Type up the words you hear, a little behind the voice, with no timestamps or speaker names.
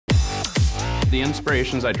The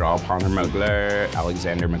inspirations I draw upon are Mugler,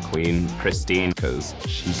 Alexander McQueen, Christine, because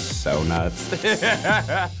she's so nuts.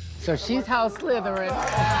 So she's House Slytherin.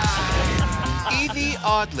 Yvie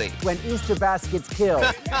Oddly. When Easter baskets kill.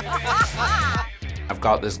 I've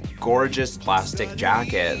got this gorgeous plastic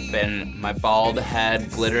jacket, and my bald head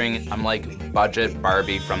glittering. I'm like budget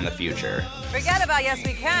Barbie from the future. Forget about Yes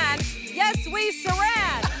We Can. Yes We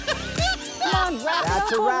Saran. Come on, wrap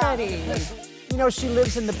That's it up already. You know, she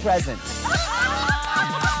lives in the present.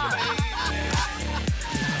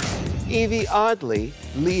 Yvie Oddly,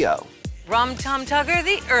 Leo. Rum Tum Tugger,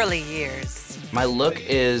 the early years. My look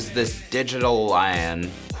is this digital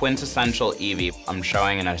lion, quintessential Yvie. I'm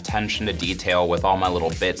showing an attention to detail with all my little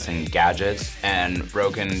bits and gadgets and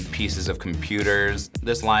broken pieces of computers.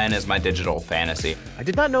 This lion is my digital fantasy. I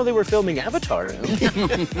did not know they were filming Avatar.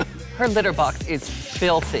 Her litter box is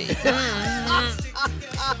filthy.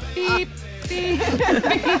 Beep, beep.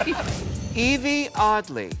 Yvie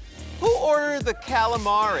Oddly. Who ordered the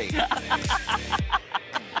calamari?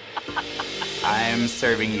 I'm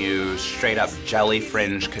serving you straight up jelly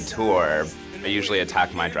fringe couture. I usually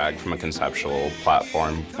attack my drag from a conceptual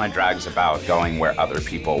platform. My drag's about going where other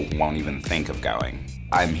people won't even think of going.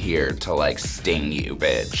 I'm here to like sting you,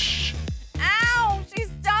 bitch. Ow, she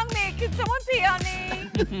stung me. Can someone pee on me?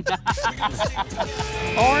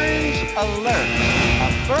 Orange alert.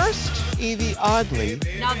 First, Yvie Oddly.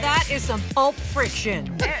 Now that is some pulp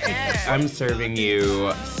friction. I'm serving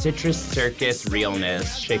you Citrus Circus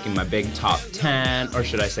realness, shaking my big top 10, or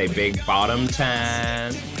should I say big bottom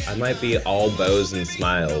 10. I might be all bows and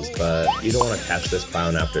smiles, but you don't want to catch this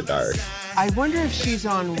clown after dark. I wonder if she's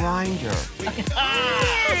on Grindr.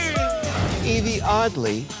 Yvie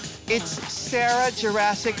Oddly. It's Sarah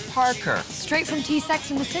Jurassic Parker. Straight from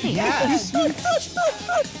T-Sex in the City. Yes.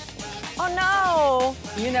 Oh no!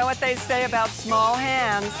 You know what they say about small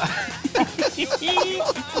hands.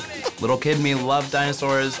 Little kid me loved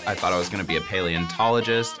dinosaurs. I thought I was gonna be a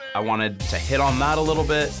paleontologist. I wanted to hit on that a little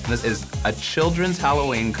bit. This is a children's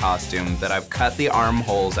Halloween costume that I've cut the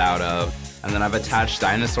armholes out of, and then I've attached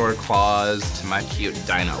dinosaur claws to my cute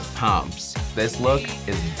dino pumps. This look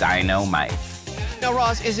is dynamite. Now,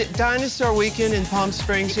 Ross, is it Dinosaur Weekend in Palm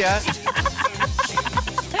Springs yet?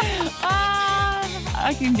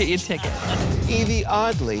 I can get you a ticket. Yvie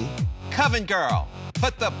Oddly. Coven Girl,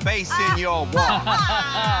 put the bass in your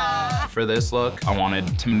walk. For this look, I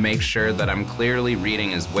wanted to make sure that I'm clearly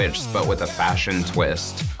reading as witch, but with a fashion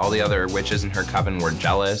twist. All the other witches in her coven were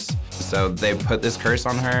jealous, so they put this curse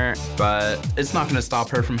on her, but it's not gonna stop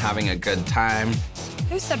her from having a good time.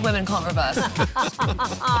 Who said women can't reverse?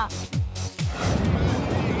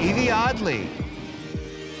 Yvie Oddly.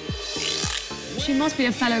 She must be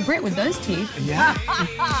a fellow Brit with those teeth. Yeah.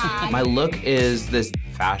 My look is this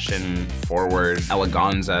fashion-forward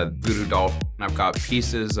eleganza voodoo doll. I've got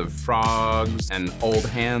pieces of frogs and old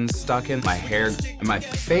hands stuck in my hair, and my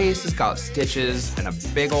face has got stitches and a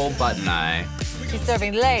big old button eye. She's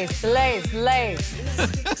serving lace, lace, lace.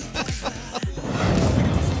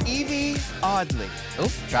 Yvie Oddly.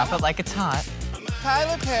 Oh, drop it like it's hot.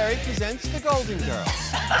 Tyler Perry presents the Golden Girls.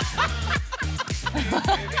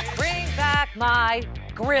 Bring back my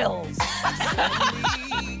grills.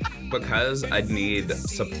 Because I need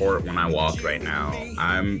support when I walk right now,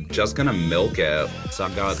 I'm just gonna milk it. So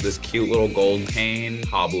I've got this cute little gold cane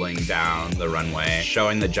hobbling down the runway,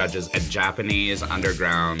 showing the judges a Japanese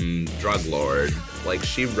underground drug lord. Like,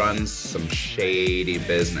 she runs some shady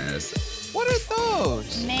business. What are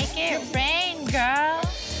those? Make it rain, girl.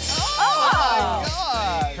 Oh my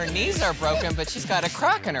God! Her knees are broken, but she's got a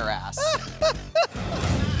crack in her ass.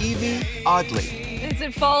 Yvie Oddly. Is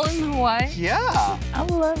it fall in Hawaii? Yeah. I'm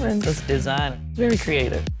loving this design. Very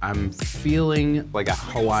creative. I'm feeling like a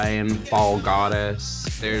Hawaiian fall goddess.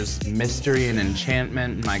 There's mystery and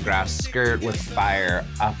enchantment in my grass skirt with fire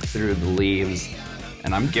up through the leaves.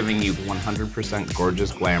 And I'm giving you 100%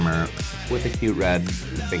 gorgeous glamour with a cute red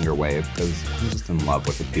finger wave, because I'm just in love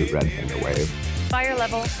with a cute red finger wave. Fire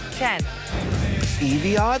level 10.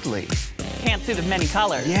 Yvie Oddly. Can't see the many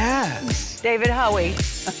colors. Yes. David Howie.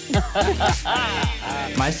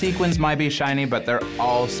 My sequins might be shiny, but they're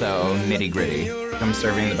also nitty-gritty. I'm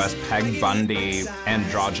serving the best Peg Bundy,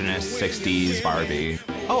 androgynous 60s Barbie.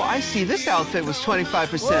 Oh, I see. This outfit was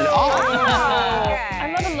 25% off.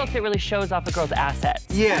 I love a look that really shows off a girl's assets.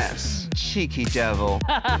 Yes. Cheeky devil.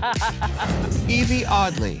 Yvie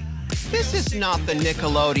Oddly. This is not the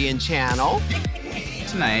Nickelodeon channel.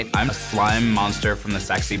 tonight. I'm a slime monster from the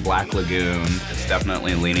sexy Black Lagoon. It's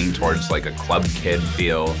definitely leaning towards like a club kid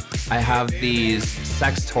feel. I have these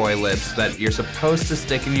sex toy lips that you're supposed to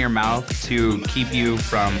stick in your mouth to keep you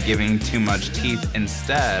from giving too much teeth.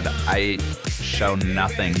 Instead, I show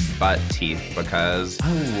nothing but teeth because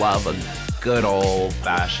I love a good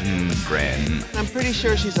old-fashioned grin. I'm pretty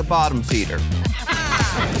sure she's a bottom feeder.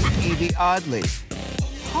 Yvie Oddly.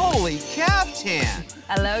 Holy caftan!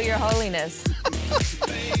 Hello, Your Holiness.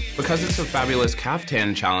 Because it's a fabulous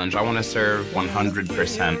caftan challenge, I want to serve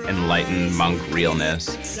 100% enlightened monk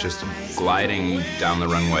realness. Just gliding down the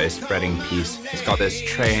runway, spreading peace. It's got this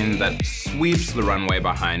train that sweeps the runway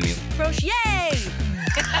behind me. Roche, yay!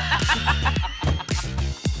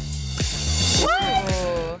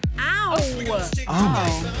 Ow! Oh my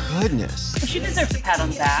goodness. She deserves a pat on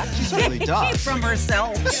the back. She certainly does. From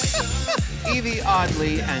herself. Yvie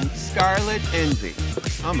Oddly and Scarlet Envy.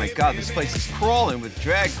 Oh my God, this place is crawling with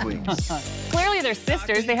drag queens. Clearly they're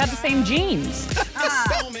sisters. They have the same genes.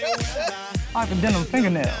 I can denim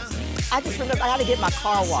fingernails. I just remember I gotta get my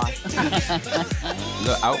car washed.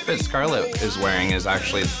 The outfit Scarlett is wearing is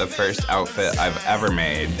actually the first outfit I've ever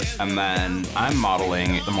made. And then I'm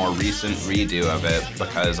modeling the more recent redo of it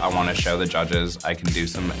because I want to show the judges I can do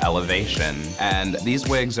some elevation. And these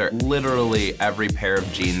wigs are literally every pair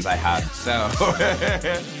of jeans I had. So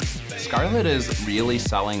Scarlett is really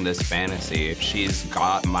selling this fantasy. She's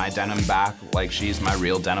got my denim back like she's my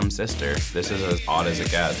real denim sister. This is as odd as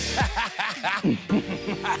it gets.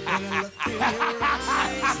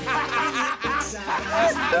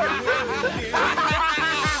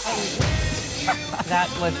 That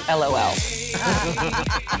was LOL.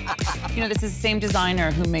 You know, this is the same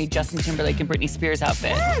designer who made Justin Timberlake and Britney Spears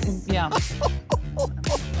outfit. Yes. Yeah.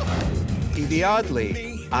 Yvie Oddly.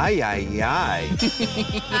 Ay, ay, ay.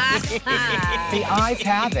 The eyes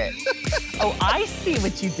have it. Oh, I see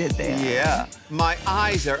what you did there. Yeah, my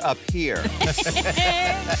eyes are up here.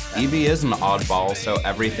 Yvie is an oddball, so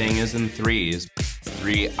everything is in threes.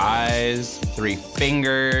 3 eyes, 3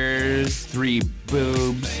 fingers, 3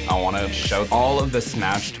 boobs. I want to show all of the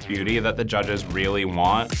snatched beauty that the judges really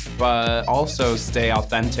want, but also stay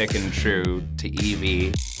authentic and true to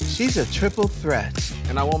Yvie. She's a triple threat.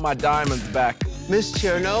 And I want my diamonds back. Miss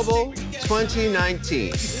Chernobyl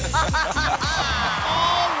 2019. All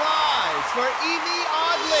rise for Yvie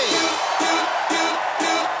Oddly.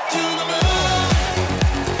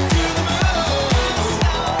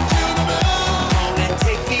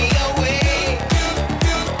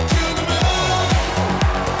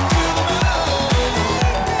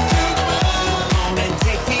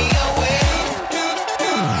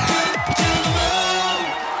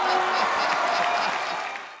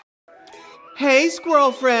 Hey,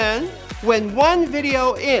 squirrel friend. When one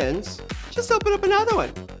video ends, just open up another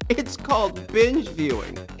one. It's called binge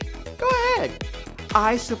viewing. Go ahead.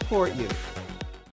 I support you.